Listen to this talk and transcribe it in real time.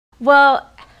Well,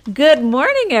 good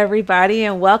morning, everybody,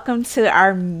 and welcome to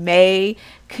our May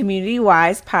Community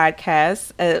Wise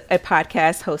podcast, a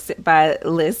podcast hosted by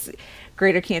Liz,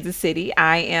 Greater Kansas City.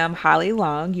 I am Holly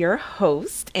Long, your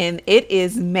host, and it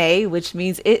is May, which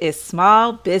means it is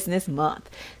Small Business Month.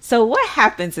 So what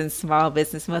happens in Small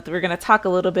Business Month? We're going to talk a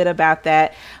little bit about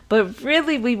that, but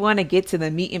really we want to get to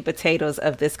the meat and potatoes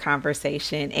of this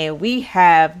conversation. And we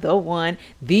have the one,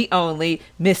 the only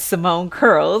Miss Simone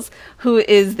Curls, who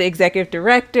is the executive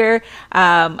director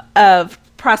of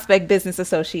Prospect Business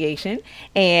Association.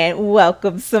 And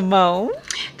welcome, Simone.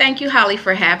 Thank you, Holly,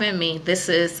 for having me. This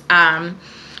is going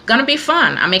to be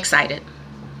fun. I'm excited.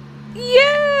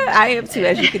 Yeah, I am too,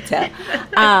 as you can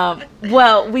tell.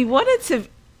 Well, we wanted to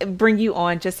bring you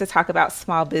on just to talk about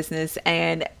small business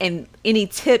and any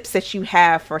tips that you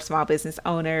have for small business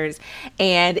owners.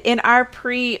 And in our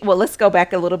let's go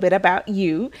back a little bit about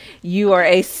you. You are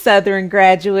a Southern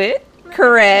graduate,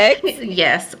 correct?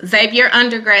 Yes. Xavier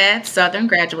undergrad, Southern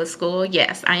Graduate School.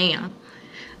 Yes, I am.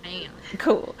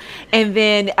 Cool. And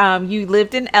then you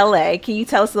lived in LA. Can you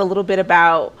tell us a little bit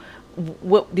about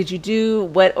what did you do,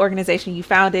 what organization you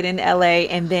founded in LA,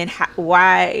 and then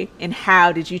why and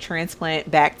how did you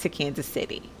transplant back to Kansas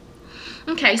City?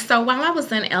 Okay, so while I was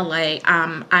in LA,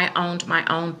 I owned my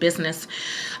own business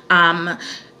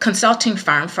consulting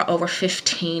firm for over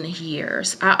 15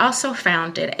 years. I also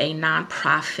founded a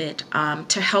nonprofit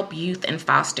to help youth in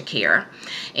foster care.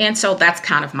 And so that's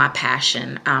kind of my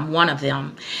passion, one of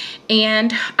them.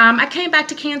 And I came back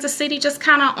to Kansas City just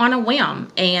kind of on a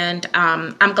whim. And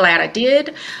I'm glad I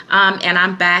did. And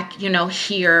I'm back,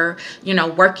 here,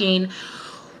 working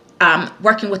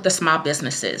with the small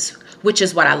businesses, which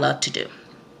is what I love to do.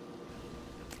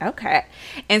 Okay.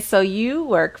 And so you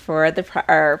work for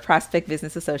our Prospect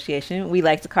Business Association. We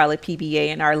like to call it PBA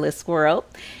in our list world.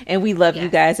 And we love you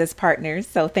guys as partners.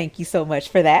 So thank you so much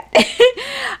for that.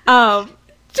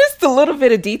 Just a little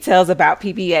bit of details about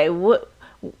PBA.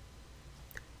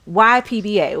 Why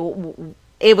PBA?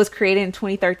 It was created in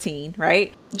 2013,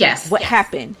 right? Yes. What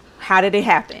happened? How did it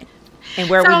happen?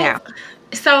 And where are we now?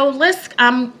 So Liz,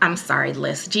 I'm sorry,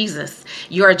 Liz, Jesus,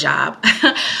 your job.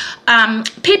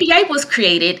 PBA was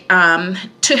created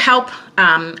to help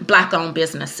Black-owned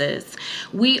businesses.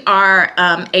 We are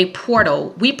a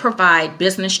portal. We provide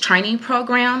business training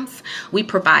programs. We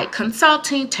provide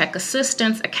consulting, tech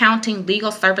assistance, accounting,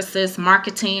 legal services,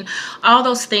 marketing, all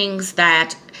those things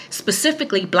that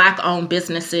specifically Black-owned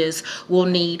businesses will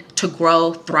need to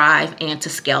grow, thrive, and to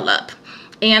scale up.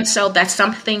 And so that's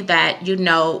something that,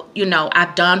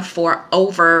 I've done for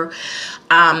over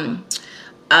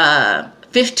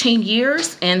 15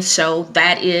 years. And so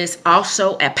that is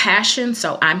also a passion.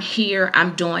 So I'm here,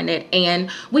 I'm doing it, and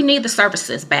we need the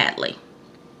services badly.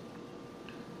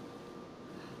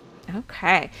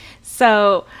 Okay.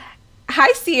 So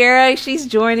hi, Sierra. She's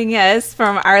joining us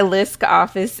from our LISC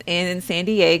office in San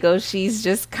Diego. She's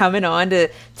just coming on to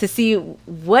see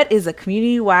what is a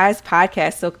community-wise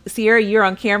podcast. So, Sierra, you're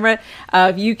on camera.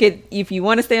 If you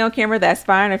want to stay on camera, that's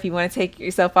fine. Or if you want to take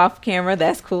yourself off camera,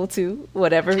 that's cool too.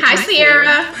 Whatever. Hi,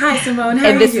 Sierra. Hi, Simone.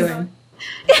 How are you doing?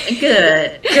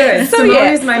 Good. Good. So Simone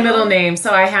is my middle name,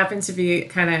 so I happen to be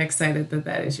kind of excited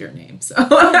that is your name. So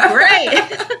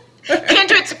great.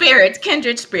 Kindred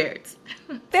spirits.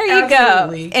 There you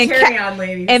Absolutely. go. And carry on,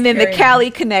 ladies. And then carry the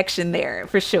Cali connection there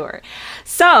for sure.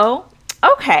 So,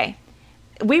 okay.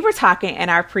 We were talking in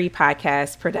our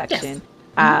pre-podcast production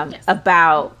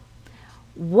about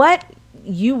what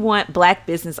you want Black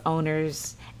business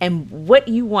owners and what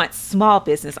you want small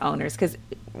business owners, because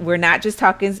we're not just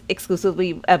talking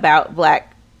exclusively about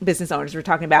Black business owners. We're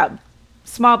talking about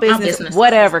small business,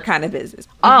 whatever kind of business,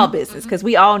 all business, because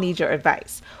we all need your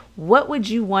advice. What would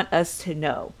you want us to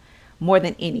know more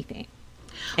than anything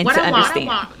and to understand?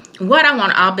 What I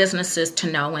want all businesses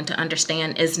to know and to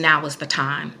understand is now is the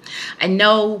time. I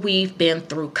know we've been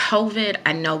through COVID.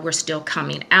 I know we're still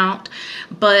coming out,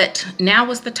 but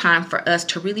now is the time for us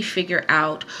to really figure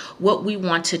out what we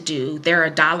want to do. There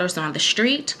are dollars on the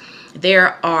street.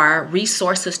 There are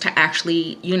resources to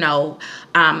actually,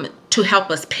 to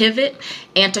help us pivot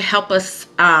and to help us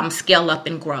scale up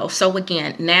and grow. So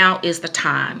again, now is the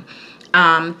time.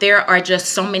 There are just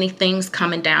so many things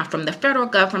coming down from the federal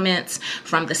governments,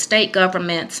 from the state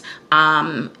governments,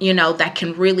 that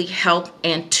can really help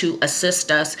and to assist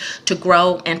us to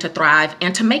grow and to thrive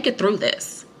and to make it through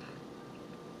this.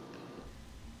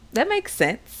 That makes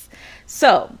sense.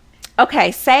 So,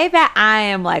 okay, say that I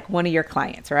am like one of your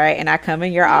clients, right? And I come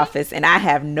in your office and I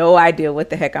have no idea what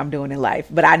the heck I'm doing in life,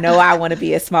 but I know I want to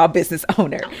be a small business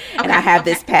owner and I have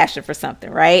this passion for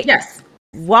something, right? Yes.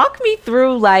 Walk me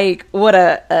through like what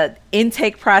a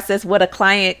intake process, what a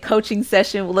client coaching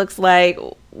session looks like.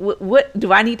 What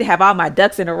do I need to have all my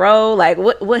ducks in a row? Like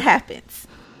what happens?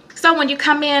 So when you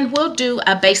come in, we'll do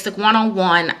a basic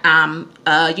one-on-one,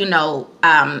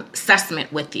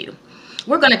 assessment with you.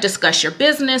 We're going to discuss your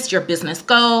business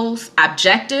goals,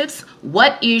 objectives.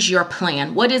 What is your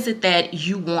plan? What is it that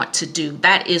you want to do?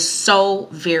 That is so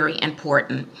very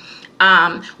important.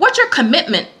 What's your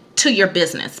commitment to your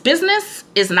business? Business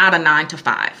is not a 9 to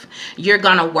 5. You're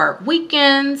going to work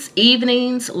weekends,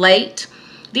 evenings, late.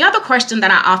 The other question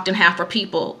that I often have for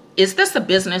people, is this a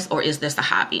business or is this a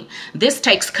hobby? This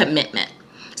takes commitment.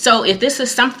 So if this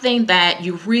is something that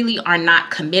you really are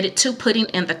not committed to putting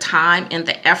in the time and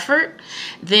the effort,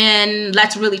 then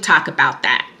let's really talk about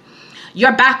that.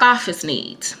 Your back office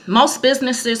needs. Most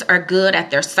businesses are good at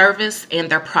their service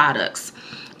and their products,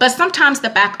 but sometimes the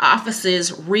back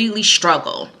offices really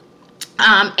struggle.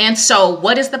 And so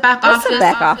what is the back office? What's the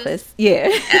back office? Yeah.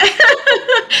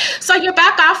 So your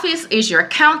back office is your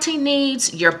accounting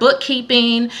needs, your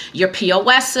bookkeeping, your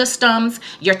POS systems,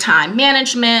 your time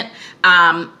management.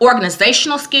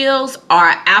 Organizational skills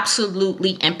are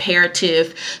absolutely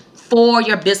imperative for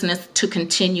your business to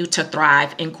continue to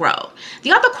thrive and grow.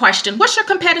 The other question, what's your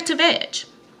competitive edge?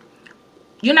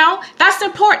 That's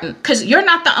important because you're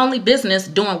not the only business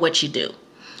doing what you do.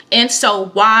 And so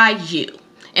why you?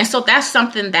 And so that's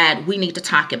something that we need to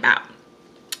talk about.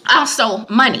 Also,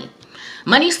 money.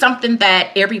 Money is something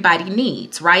that everybody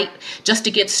needs, right? Just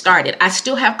to get started. I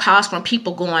still have calls from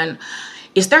people going,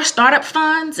 is there startup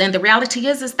funds? And the reality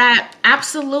is that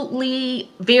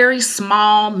absolutely very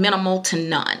small, minimal to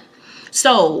none.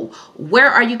 So where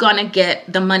are you going to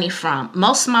get the money from?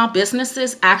 Most small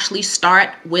businesses actually start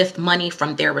with money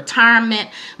from their retirement,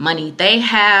 money they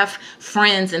have,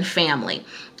 friends and family.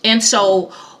 And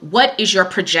so what is your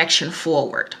projection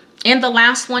forward? And the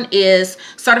last one is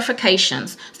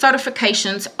certifications.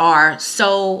 Certifications are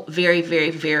so very,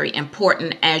 very, very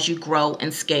important as you grow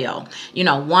and scale.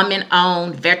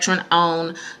 Woman-owned,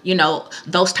 veteran-owned,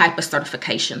 those type of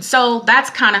certifications. So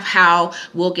that's kind of how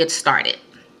we'll get started.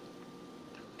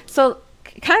 So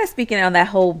kind of speaking on that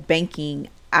whole banking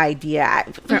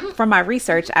idea, from my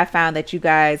research, I found that you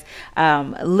guys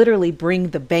literally bring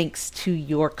the banks to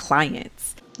your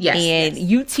clients. Yes, and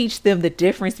you teach them the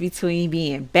difference between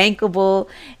being bankable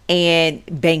and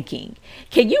banking.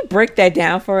 Can you break that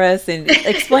down for us and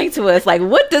explain to us, like,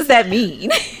 what does that mean?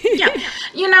 Yeah.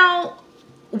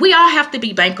 We all have to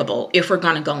be bankable if we're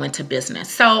going to go into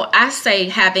business. So I say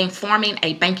forming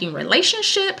a banking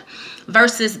relationship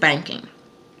versus banking.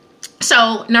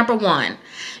 So number one,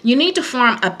 you need to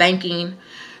form a banking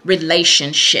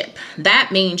relationship. That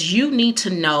means you need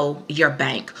to know your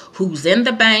bank, who's in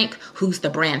the bank, who's the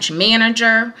branch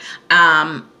manager,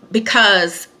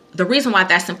 because the reason why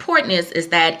that's important is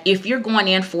that if you're going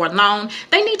in for a loan,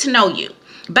 they need to know you.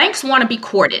 Banks want to be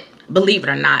courted. Believe it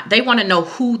or not, they want to know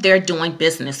who they're doing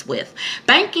business with.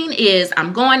 Banking is,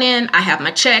 I'm going in, I have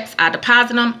my checks, I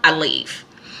deposit them, I leave.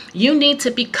 You need to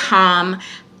become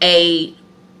a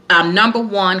number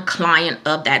one client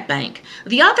of that bank.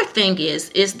 The other thing is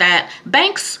that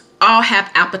banks all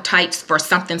have appetites for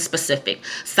something specific.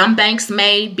 Some banks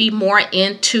may be more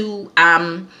into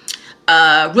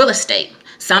real estate.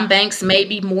 Some banks may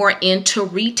be more into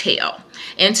retail.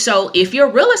 And so if you're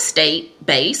real estate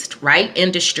based, right,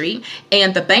 industry,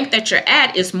 and the bank that you're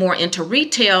at is more into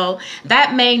retail,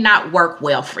 that may not work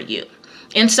well for you.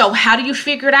 And so how do you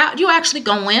figure it out? You actually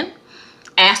go in,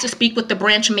 ask to speak with the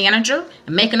branch manager,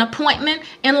 make an appointment,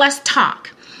 and let's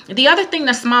talk. The other thing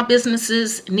that small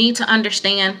businesses need to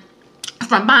understand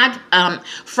from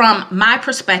my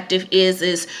perspective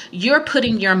is you're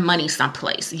putting your money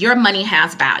someplace. Your money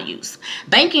has values.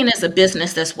 Banking is a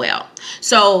business as well.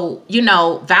 So,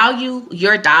 value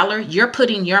your dollar. You're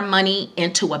putting your money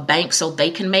into a bank so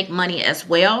they can make money as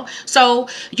well. So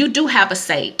you do have a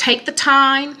say. Take the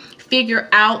time, figure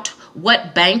out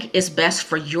what bank is best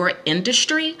for your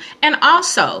industry. And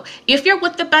also, if you're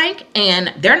with the bank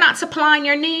and they're not supplying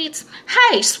your needs,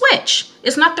 hey, switch.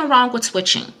 There's nothing wrong with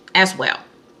switching as well.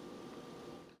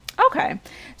 Okay.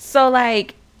 So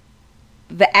like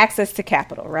the access to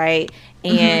capital, right?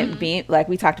 And being, like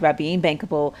we talked about, being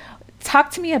bankable.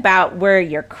 Talk to me about where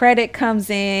your credit comes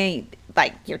in,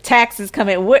 like your taxes come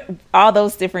in, what all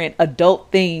those different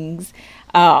adult things.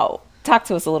 Talk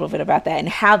to us a little bit about that and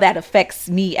how that affects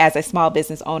me as a small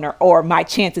business owner or my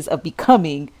chances of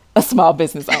becoming a small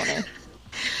business owner.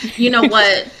 You know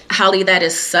what, Holly, that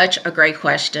is such a great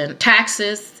question.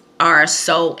 Taxes are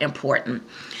so important.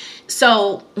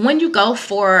 So when you go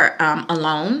for a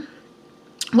loan,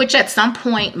 which at some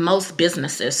point most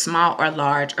businesses, small or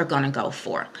large, are going to go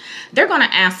for. They're going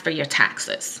to ask for your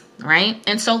taxes, right?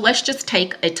 And so let's just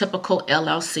take a typical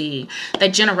LLC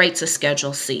that generates a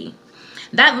Schedule C.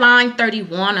 That line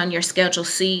 31 on your Schedule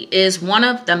C is one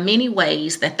of the many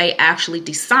ways that they actually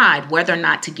decide whether or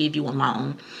not to give you a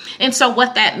loan. And so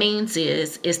what that means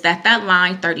is that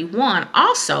line 31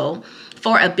 also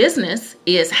for a business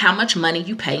is how much money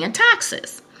you pay in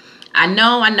taxes. I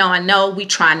know. We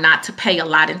try not to pay a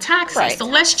lot in taxes. Right. So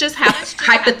let's just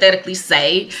hypothetically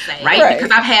say, right?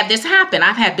 Because I've had this happen.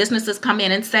 I've had businesses come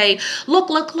in and say, look,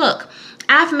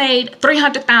 I've made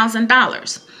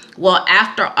 $300,000. Well,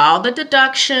 after all the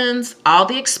deductions, all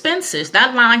the expenses,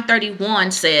 that line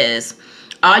 31 says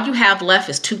all you have left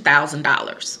is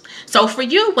 $2,000. So for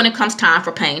you, when it comes time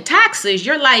for paying taxes,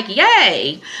 you're like,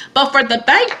 yay. But for the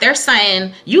bank, they're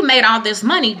saying you made all this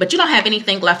money, but you don't have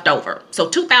anything left over. So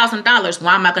 $2,000,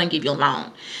 why am I going to give you a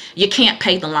loan? You can't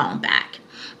pay the loan back.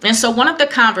 And so one of the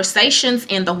conversations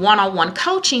in the one-on-one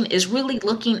coaching is really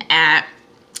looking at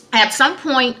some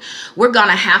point, we're going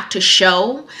to have to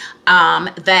show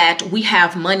that we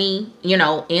have money,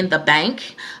 in the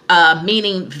bank,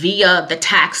 meaning via the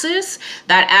taxes,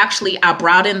 that actually I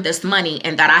brought in this money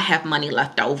and that I have money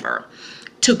left over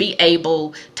to be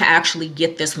able to actually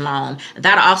get this loan.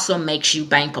 That also makes you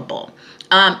bankable.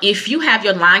 If you have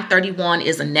your line 31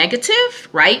 is a negative,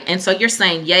 right? And so you're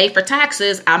saying, yay, for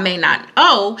taxes, I may not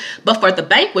owe. But for the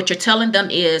bank, what you're telling them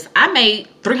is, I made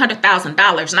 $300,000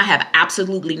 and I have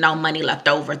absolutely no money left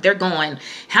over. They're going,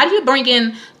 how do you bring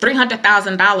in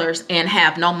 $300,000 and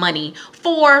have no money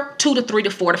for 2 to 3 to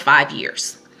 4 to 5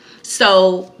 years?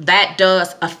 So that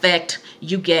does affect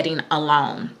you getting a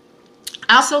loan.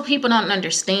 Also, people don't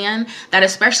understand that,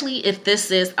 especially if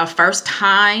this is a first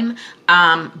time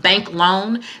bank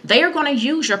loan, they are going to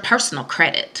use your personal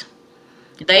credit.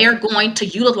 They are going to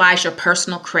utilize your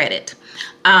personal credit.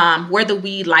 Whether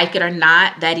we like it or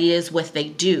not, that is what they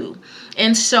do.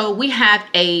 And so we have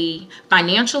a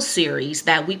financial series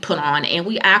that we put on, and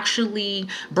we actually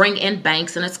bring in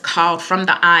banks, and it's called From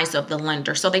the Eyes of the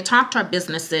Lender. So they talk to our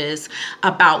businesses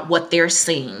about what they're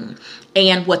seeing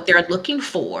and what they're looking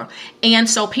for. And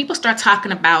so people start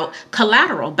talking about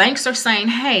collateral. Banks are saying,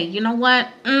 hey, you know what?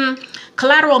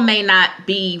 Collateral may not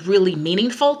be really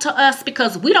meaningful to us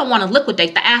because we don't want to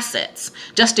liquidate the assets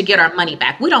just to get our money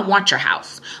back. We don't want your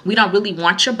house. We don't really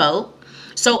want your boat.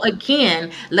 So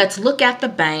again, let's look at the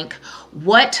bank,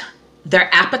 what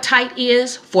their appetite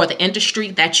is for the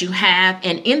industry that you have.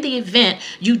 And in the event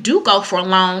you do go for a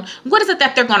loan, what is it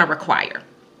that they're going to require?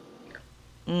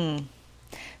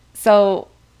 So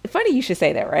funny you should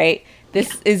say that, right?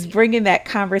 This is bringing that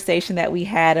conversation that we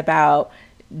had about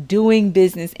doing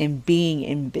business and being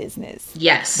in business.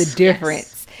 Yes. The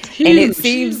difference. Yes. And it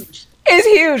seems it's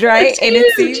huge, right? It's and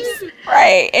huge. It seems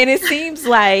right. And it seems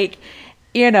like,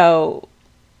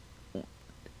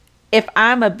 if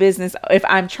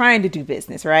I'm trying to do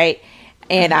business, right?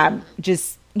 And I'm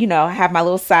just, have my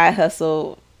little side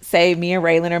hustle. Say me and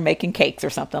Raylan are making cakes or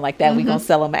something like that. We're going to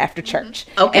sell them after church.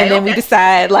 Okay, and then we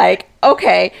decide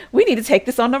okay, we need to take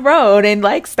this on the road and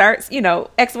start,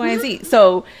 X, Y, and Z.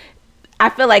 So I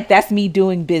feel like that's me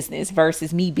doing business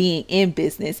versus me being in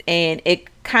business. And it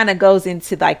kind of goes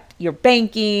into your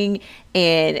banking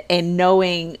and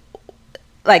knowing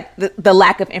the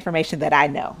lack of information that I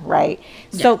know. Right.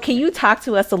 Yeah. So can you talk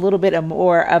to us a little bit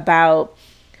more about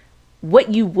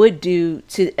what you would do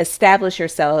to establish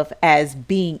yourself as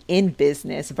being in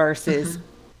business versus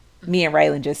me and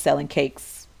Raylan just selling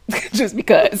cakes just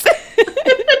because?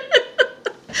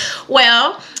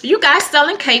 Well, you guys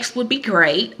selling cakes would be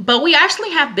great, but we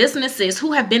actually have businesses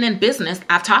who have been in business.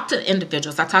 I've talked to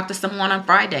individuals. I talked to someone on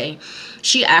Friday.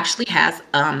 She actually has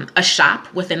a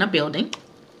shop within a building.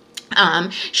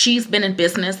 She's been in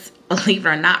business, believe it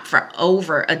or not, for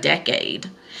over a decade,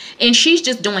 and she's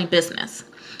just doing business.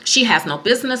 She has no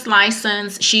business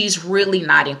license. She's really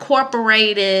not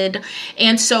incorporated.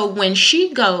 And so when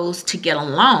she goes to get a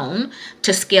loan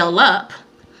to scale up,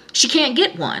 she can't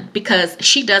get one because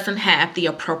she doesn't have the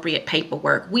appropriate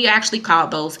paperwork. We actually call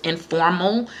those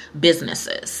informal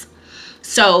businesses.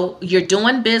 So you're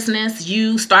doing business,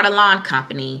 you start a lawn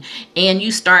company and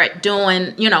you start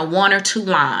doing, 1 or 2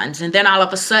 lawns, and then all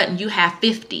of a sudden you have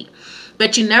 50.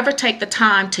 But you never take the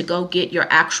time to go get your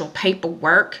actual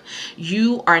paperwork.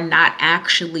 You are not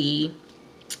actually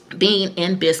being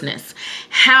in business.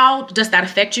 How does that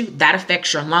affect you? That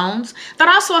affects your loans.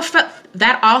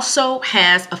 That also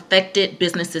has affected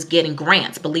businesses getting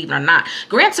grants, believe it or not.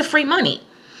 Grants are free money.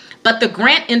 But the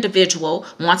grant individual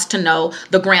wants to know,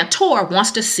 the grantor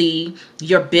wants to see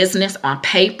your business on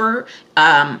paper,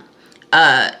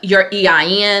 your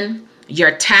EIN,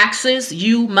 Your taxes,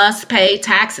 you must pay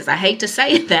taxes. I hate to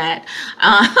say that,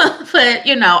 but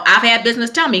I've had business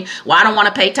tell me, well, I don't want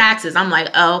to pay taxes. I'm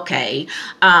like, okay.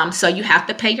 So you have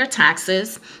to pay your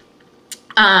taxes.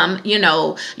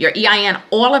 Your EIN,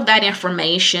 all of that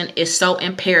information is so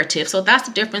imperative. So that's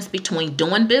the difference between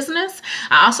doing business.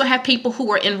 I also have people who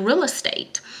are in real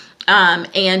estate.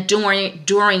 And during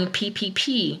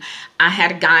PPP, I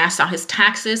had a guy, I saw his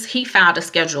taxes. He filed a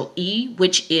Schedule E,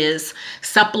 which is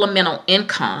supplemental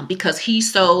income, because he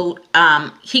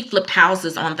flipped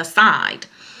houses on the side.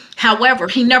 However,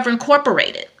 he never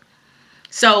incorporated.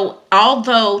 So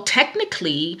although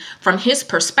technically from his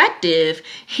perspective,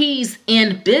 he's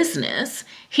in business,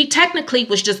 he technically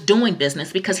was just doing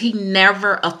business because he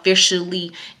never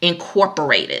officially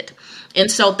incorporated. And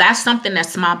so that's something that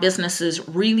small businesses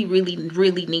really, really,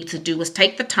 really need to do, is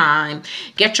take the time,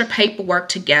 get your paperwork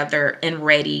together and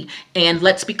ready, and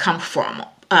let's become formal.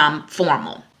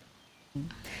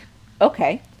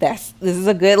 Okay, this is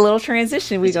a good little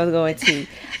transition we're going to go into.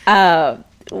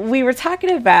 We were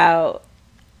talking about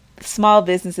small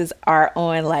businesses are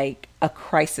on like a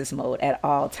crisis mode at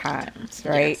all times,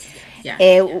 right? Yes.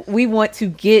 And we want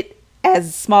to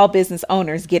as small business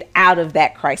owners, get out of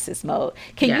that crisis mode.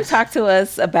 Can you talk to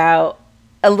us a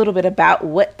little bit about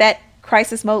what that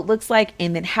crisis mode looks like?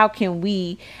 And then how can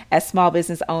we as small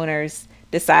business owners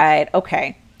decide,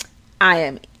 okay, I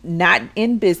am not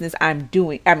in business. I'm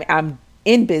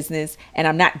in business, and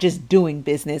I'm not just doing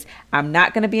business. I'm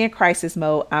not going to be in crisis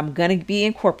mode. I'm going to be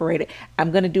incorporated.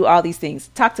 I'm going to do all these things.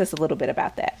 Talk to us a little bit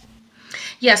about that.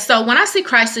 Yeah. So when I see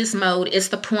crisis mode, it's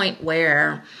the point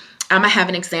where I have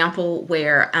an example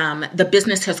where the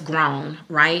business has grown,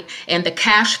 right? And the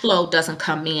cash flow doesn't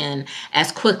come in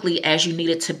as quickly as you need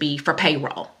it to be for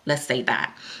payroll. Let's say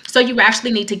that. So you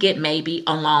actually need to get maybe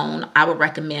a loan. I would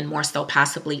recommend more so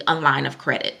possibly a line of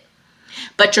credit.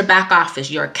 But your back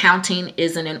office, your accounting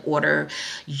isn't in order.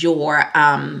 Your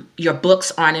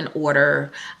books aren't in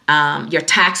order. Your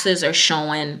taxes are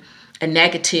showing a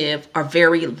negative or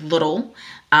very little.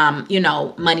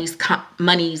 Money's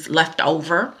left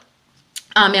over.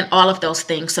 And all of those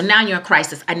things. So now you're in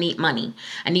crisis. I need money.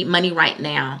 I need money right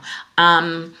now.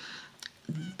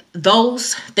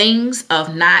 Those things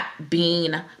of not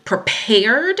being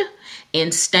prepared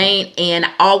and staying and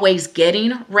always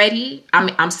getting ready.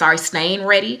 Staying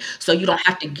ready so you don't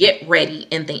have to get ready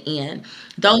in the end.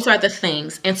 Those are the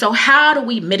things. And so how do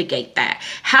we mitigate that?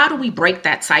 How do we break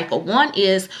that cycle? One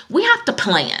is we have to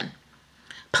plan.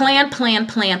 Plan.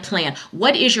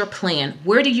 What is your plan?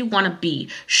 Where do you want to be?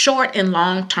 Short and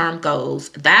long-term goals.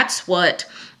 That's what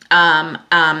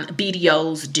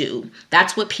BDOs do.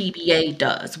 That's what PBA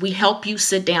does. We help you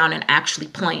sit down and actually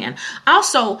plan.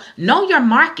 Also, know your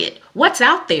market. What's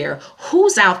out there?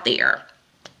 Who's out there?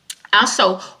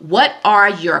 Also, what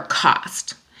are your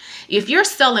costs? If you're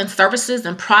selling services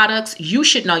and products, you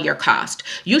should know your cost.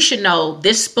 You should know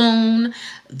this spoon,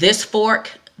 this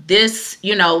fork, this,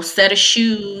 set of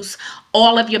shoes,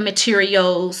 all of your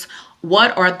materials.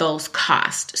 What are those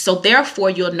costs? So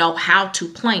therefore, you'll know how to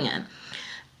plan.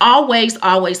 Always,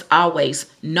 always, always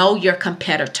know your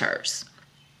competitors,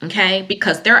 okay?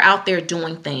 Because they're out there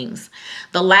doing things.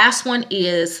 The last one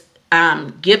is,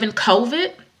 given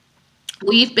COVID,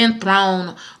 we've been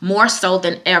thrown more so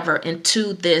than ever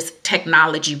into this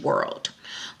technology world.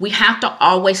 We have to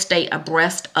always stay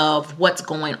abreast of what's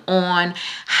going on,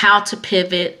 how to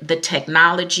pivot, the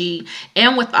technology,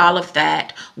 and with all of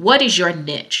that, what is your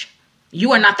niche?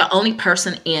 You are not the only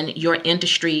person in your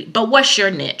industry, but what's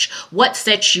your niche? What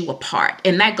sets you apart?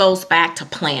 And that goes back to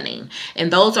planning.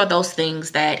 And those are those things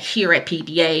that here at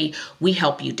PBA, we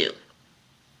help you do.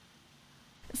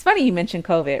 It's funny you mentioned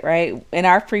COVID, right? In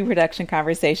our pre-production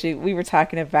conversation, we were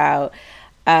talking about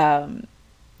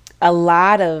a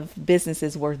lot of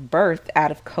businesses were birthed out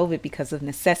of COVID because of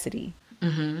necessity.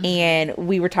 Mm-hmm. And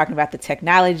we were talking about the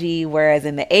technology, whereas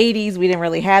in the 80s, we didn't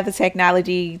really have the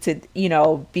technology to,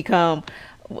 become,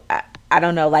 I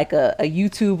don't know, like a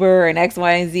YouTuber and X,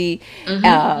 Y, and Z.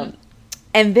 Mm-hmm.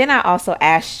 And then I also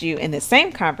asked you in the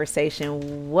same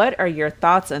conversation, what are your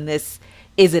thoughts on this?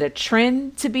 Is it a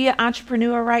trend to be an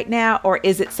entrepreneur right now, or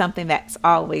is it something that's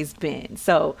always been?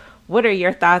 So what are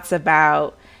your thoughts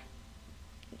about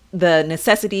the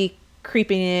necessity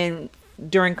creeping in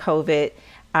during COVID,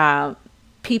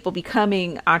 people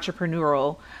becoming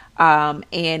entrepreneurial,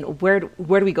 and where do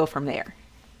we go from there?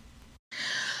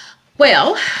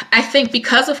 Well, I think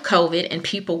because of COVID and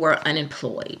people were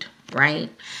unemployed, right,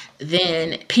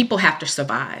 then people have to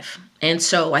survive. And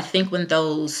so I think when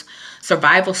those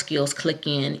survival skills click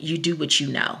in, you do what you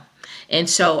know. And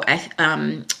so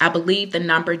I believe the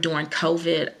number during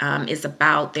COVID is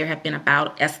about, there have been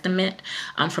about estimate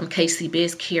from KC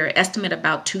BizCare, estimate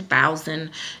about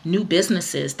 2,000 new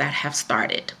businesses that have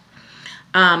started.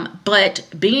 But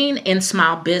being in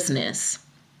small business,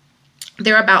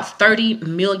 there are about 30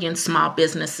 million small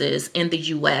businesses in the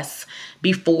U.S.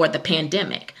 before the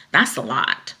pandemic. That's a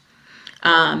lot.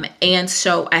 And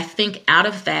so I think out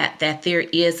of that there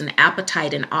is an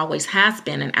appetite and always has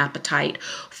been an appetite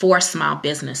for small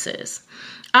businesses.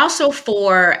 Also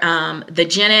for the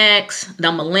Gen X, the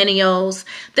millennials,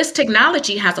 this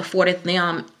technology has afforded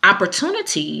them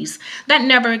opportunities that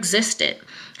never existed.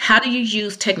 How do you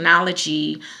use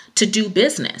technology to do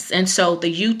business? And so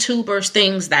the YouTubers,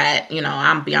 things that,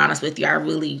 I'm be honest with you, I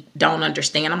really don't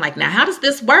understand. I'm like, now, how does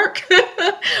this work?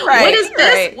 Right, what is this?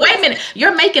 right. Wait a minute.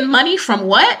 You're making money from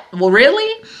what? Well,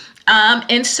 really?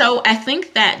 And so I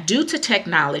think that due to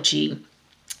technology,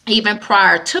 even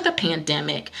prior to the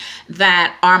pandemic,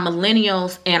 that our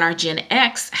millennials and our Gen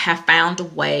X have found a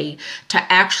way to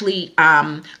actually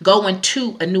go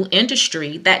into a new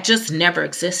industry that just never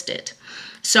existed.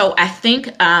 So I think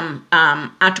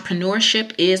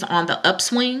entrepreneurship is on the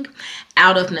upswing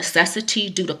out of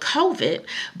necessity due to COVID,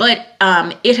 but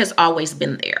it has always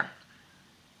been there.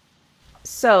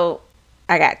 So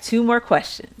I got two more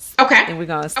questions. Okay. And we're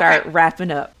going to start wrapping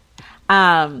up.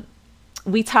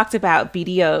 We talked about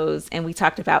BDOs and we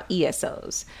talked about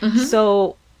ESOs. Mm-hmm.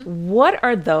 So what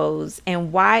are those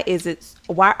and why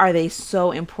are they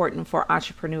so important for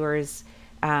entrepreneurs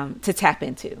to tap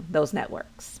into those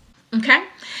networks? Okay.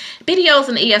 BDOs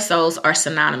and ESOs are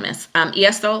synonymous.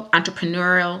 ESO,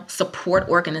 Entrepreneurial Support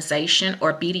Organization,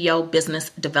 or BDO, Business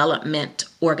Development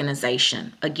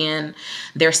Organization. Again,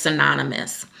 they're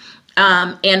synonymous.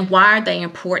 And why are they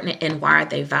important and why are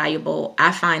they valuable?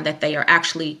 I find that they are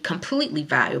actually completely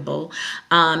valuable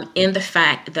in the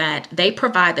fact that they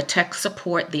provide the tech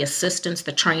support, the assistance,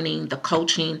 the training, the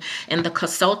coaching, and the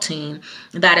consulting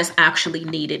that is actually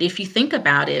needed. If you think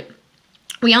about it,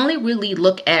 we only really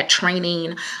look at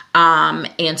training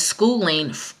and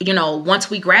schooling, once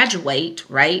we graduate,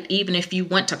 right? Even if you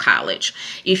went to college,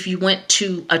 if you went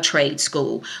to a trade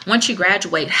school, once you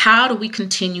graduate, how do we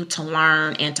continue to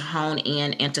learn and to hone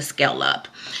in and to scale up?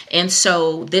 And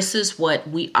so this is what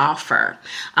we offer.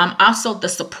 Also, the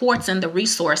supports and the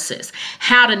resources,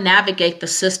 how to navigate the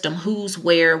system, who's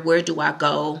where do I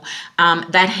go?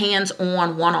 That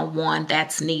hands-on, one-on-one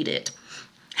that's needed.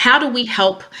 How do we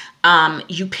help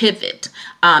you pivot?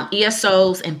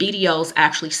 ESOs and BDOs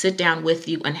actually sit down with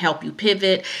you and help you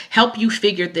pivot, help you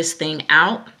figure this thing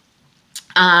out.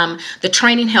 The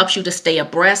training helps you to stay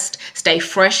abreast, stay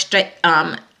fresh,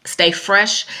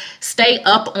 stay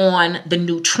up on the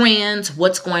new trends,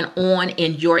 what's going on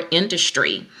in your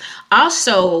industry.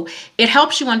 Also, it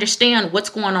helps you understand what's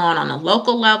going on a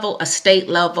local level, a state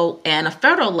level, and a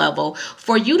federal level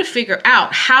for you to figure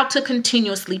out how to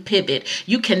continuously pivot.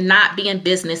 You cannot be in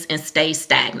business and stay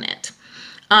stagnant.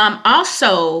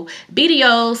 Also,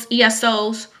 BDOs,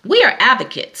 ESOs, we are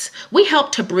advocates. We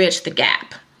help to bridge the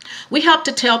gap. We help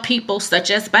to tell people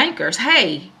such as bankers,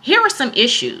 hey, here are some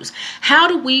issues. How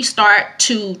do we start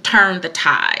to turn the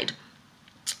tide?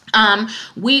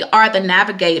 We are the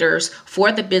navigators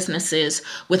for the businesses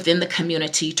within the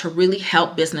community to really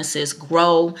help businesses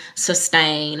grow,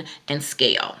 sustain, and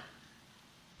scale.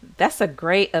 That's a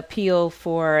great appeal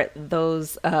for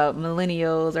those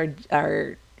millennials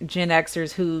or Gen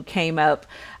Xers who came up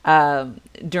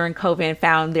during COVID and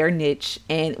found their niche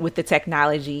and with the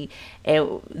technology.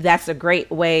 And that's a great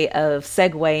way of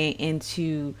segueing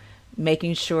into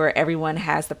making sure everyone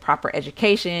has the proper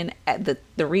education,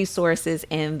 the resources,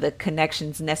 and the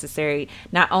connections necessary,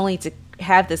 not only to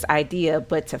have this idea,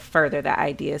 but to further the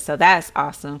idea. So that's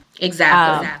awesome.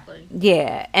 Exactly.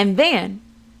 Yeah. And then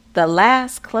the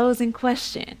last closing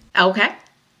question.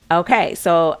 Okay.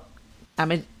 So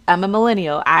I'm a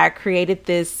millennial. I created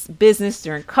this business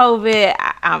during COVID.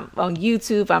 I'm on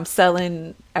YouTube. I'm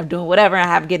doing whatever.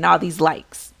 I'm getting all these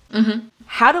likes. Mm-hmm.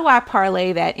 How do I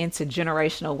parlay that into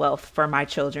generational wealth for my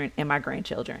children and my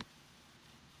grandchildren?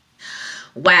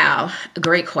 Wow,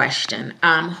 great question.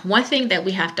 One thing that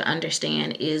we have to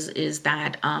understand is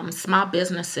that small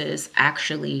businesses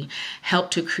actually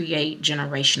help to create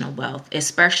generational wealth,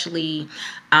 especially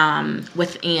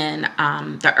within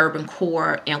the urban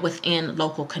core and within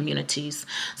local communities.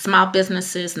 Small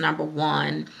businesses, number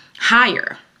one,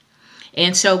 hire.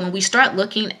 And so when we start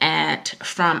looking at,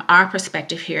 from our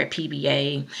perspective here at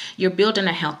PBA, you're building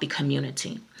a healthy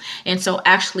community. And so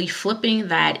actually flipping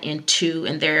that into,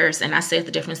 and I said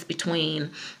the difference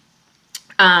between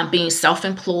being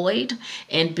self-employed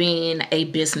and being a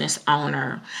business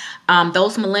owner.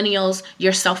 Those millennials,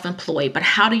 you're self-employed, but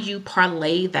how do you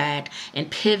parlay that and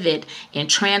pivot and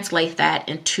translate that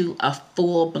into a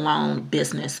full-blown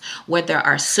business where there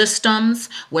are systems,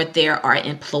 where there are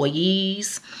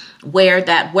employees, where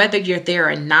that whether you're there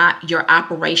or not, your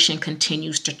operation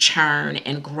continues to churn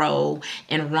and grow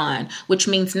and run, which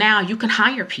means now you can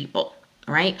hire people,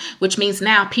 right? Which means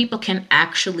now people can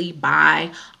actually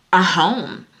buy a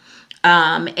home.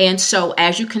 And so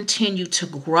as you continue to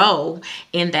grow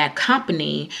in that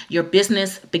company, your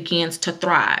business begins to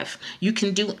thrive. You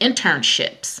can do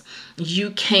internships. You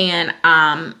can,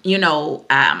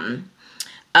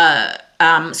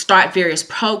 start various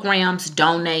programs,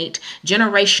 donate.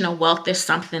 Generational wealth is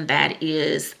something that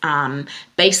is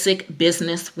basic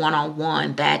business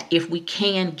 101 that if we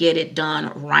can get it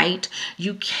done right,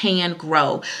 you can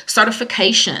grow.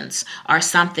 Certifications are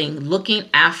something. Looking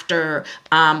after,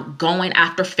 going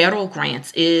after federal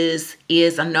grants is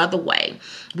another way.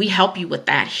 We help you with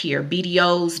that here.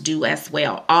 BDOs do as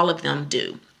well. All of them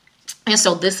do. And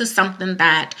so this is something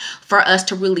that for us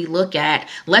to really look at.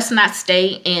 Let's not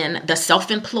stay in the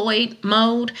self-employed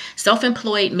mode.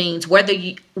 Self-employed means whether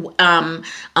you,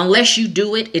 unless you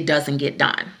do it, it doesn't get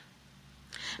done.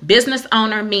 Business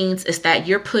owner means is that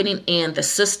you're putting in the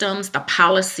systems, the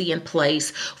policy in place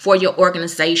for your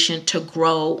organization to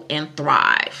grow and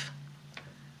thrive.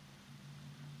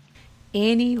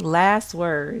 Any last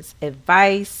words,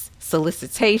 advice,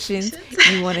 solicitations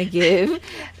you want to give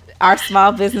our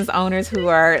small business owners who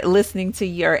are listening to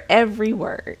your every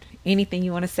word? Anything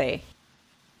you want to say?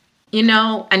 You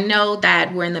know, I know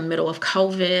that we're in the middle of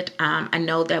COVID. I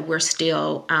know that we're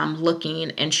still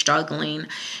looking and struggling.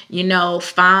 You know,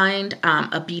 find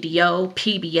a BDO.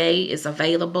 PBA is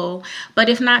available. But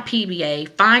if not PBA,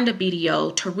 find a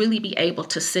BDO to really be able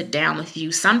to sit down with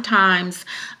you. Sometimes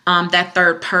that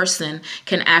third person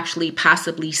can actually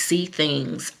possibly see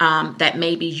things that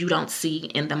maybe you don't see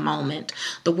in the moment.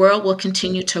 The world will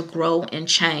continue to grow and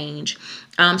change.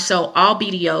 So all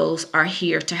BDOs are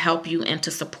here to help you and to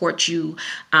support you,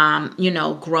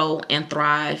 grow and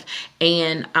thrive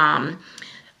and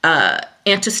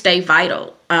to stay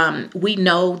vital. We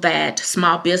know that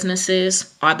small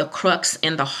businesses are the crux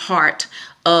and the heart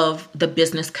of the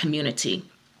business community.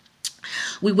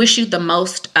 We wish you the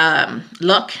most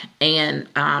luck and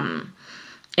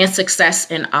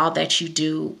success in all that you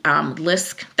do.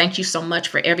 Lisk, thank you so much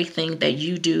for everything that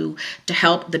you do to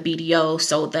help the BDO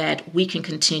so that we can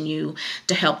continue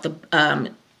to help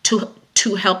the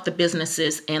to help the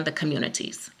businesses and the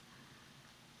communities.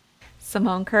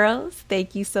 Simone Curls,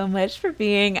 thank you so much for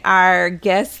being our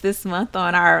guest this month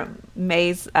on our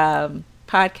May's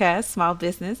podcast, Small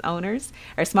Business Owners,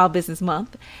 or Small Business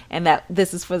Month, and that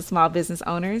this is for the small business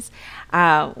owners.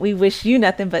 We wish you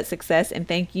nothing but success, and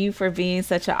thank you for being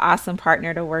such an awesome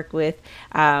partner to work with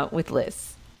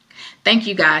Liz. Thank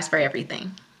you guys for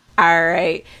everything. All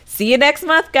right. See you next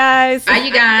month, guys. Bye,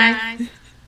 you guys.